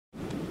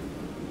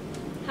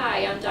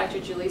Hi, I'm Dr.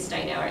 Julie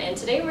Steinhauer, and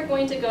today we're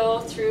going to go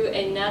through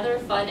another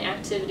fun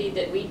activity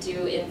that we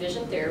do in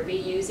vision therapy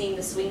using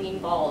the swinging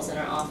balls in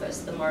our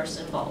office, the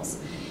Marsden Balls.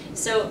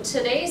 So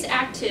today's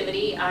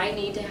activity, I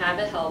need to have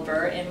a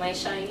helper, and my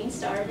shining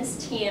star,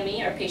 Miss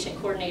Tammy, our patient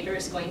coordinator,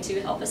 is going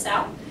to help us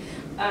out.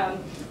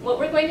 What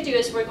we're going to do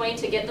is we're going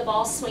to get the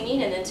balls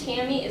swinging, and then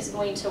Tammy is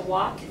going to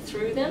walk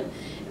through them.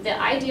 The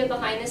idea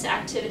behind this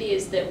activity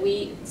is that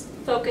we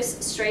focus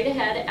straight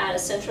ahead at a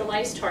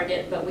centralized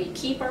target, but we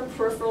keep our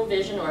peripheral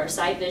vision or our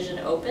side vision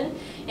open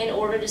in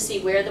order to see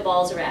where the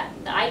balls are at.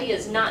 The idea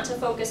is not to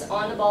focus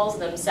on the balls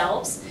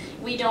themselves.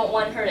 We don't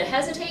want her to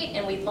hesitate,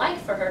 and we'd like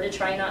for her to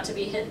try not to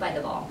be hit by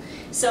the ball.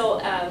 So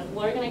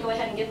we're going to go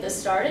ahead and get this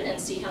started and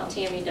see how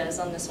Tammy does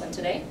on this one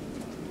today.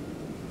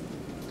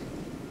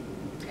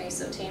 Okay,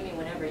 so Tammy,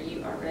 whenever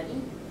you are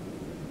ready.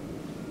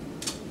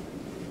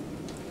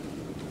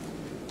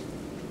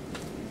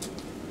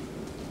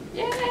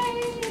 Yay!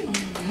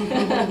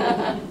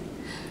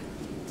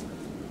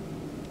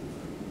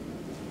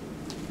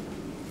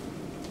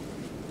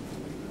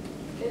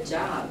 Good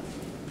job.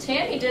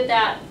 Tammy did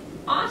that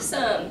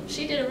awesome.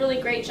 She did a really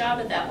great job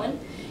at that one.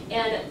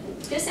 And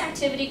this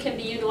activity can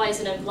be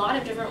utilized in a lot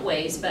of different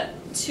ways, but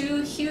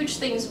two huge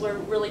things we're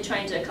really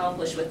trying to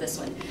accomplish with this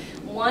one.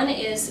 One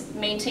is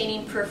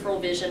maintaining peripheral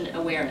vision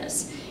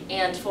awareness.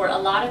 And for a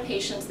lot of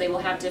patients, they will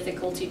have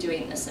difficulty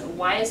doing this. And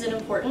why is it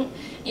important?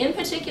 In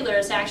particular,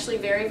 it's actually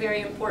very, very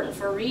important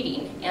for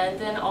reading. And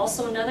then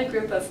also another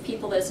group of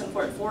people that it's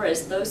important for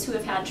is those who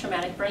have had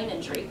traumatic brain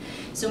injury.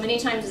 So many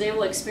times they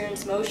will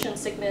experience motion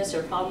sickness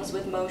or problems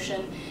with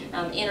motion,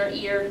 inner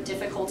ear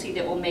difficulty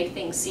that will make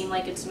things seem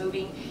like it's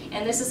moving.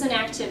 And this is an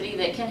activity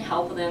that can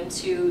help them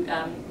to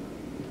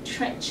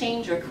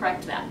change or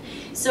correct that.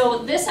 So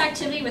this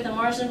activity with the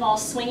Marsden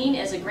Balls swinging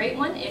is a great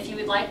one. If you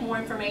would like more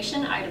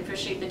information, I'd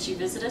appreciate that you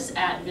visit us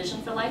at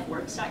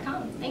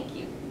visionforlifeworks.com. Thank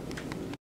you.